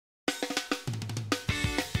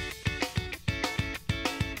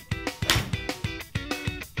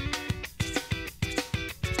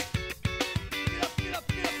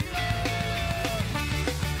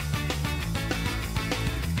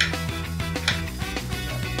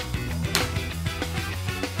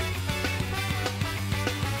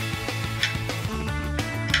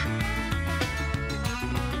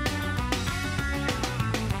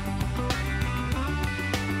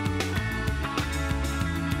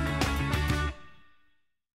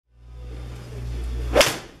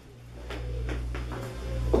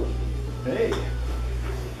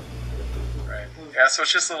so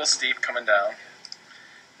it's just a little steep coming down.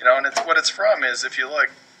 You know, and what it's from is, if you look,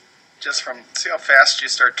 just from, see how fast you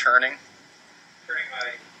start turning? Turning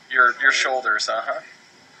my your shoulders,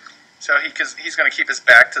 So he's going to keep his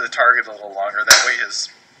back to the target a little longer. That way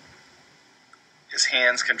his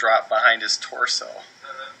hands can drop behind his torso.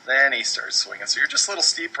 Then he starts swinging. So you're just a little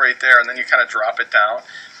steep right there, and then you kind of drop it down.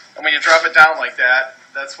 And when you drop it down like that,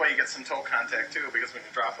 that's why you get some toe contact too, because when you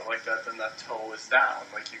drop it like that, then that toe is down,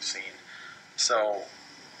 like you've seen. So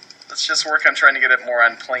let's just work on trying to get it more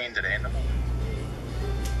on plane today.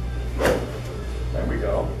 There we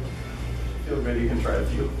go. Feel good, you can try a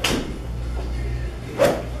few.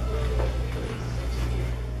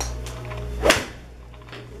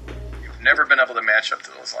 You've never been able to match up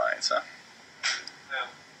to those lines, huh?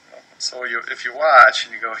 No. So if you watch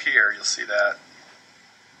and you go here, you'll see that.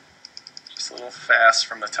 Just a little fast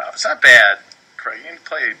from the top. It's not bad, Craig. You can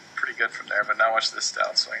play pretty good from there, but now watch this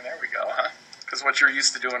downswing. There we go, huh? Because what you're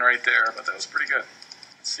used to doing right there, but that was pretty good.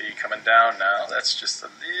 See, coming down now, that's just a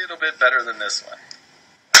little bit better than this one.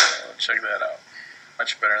 So check that out.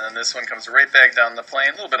 Much better. And then this one comes right back down the plane,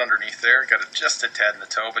 a little bit underneath there. Got it just a tad in the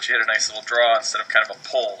toe, but you had a nice little draw instead of kind of a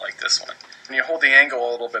pull like this one. And you hold the angle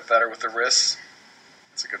a little bit better with the wrists.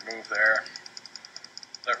 It's a good move there.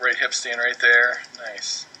 That right hip staying right there.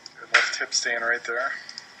 Nice. Good left hip staying right there.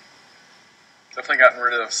 Definitely gotten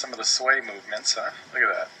rid of some of the sway movements, huh? Look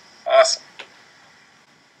at that. Awesome.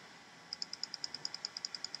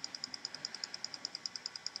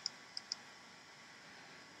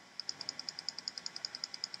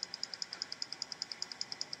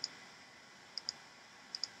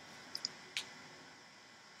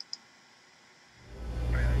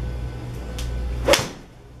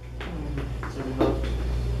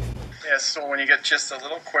 Yeah, so when you get just a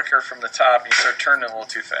little quicker from the top, you start turning a little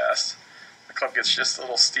too fast. The club gets just a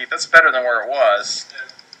little steep. That's better than where it was.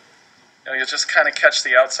 You know, you'll just kind of catch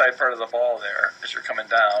the outside part of the ball there as you're coming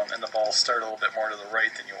down, and the ball start a little bit more to the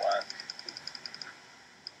right than you want.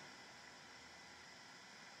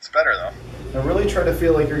 It's better though. Now really try to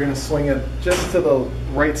feel like you're going to swing it just to the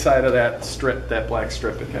right side of that strip, that black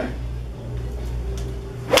strip, okay?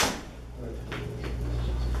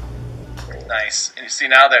 Nice. And you see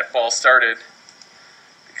now that ball started,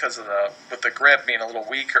 because of with the grip being a little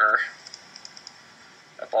weaker,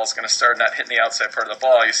 that ball's going to start not hitting the outside part of the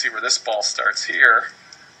ball. You see where this ball starts here.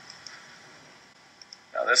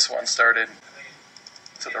 Now this one started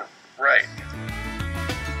to the right.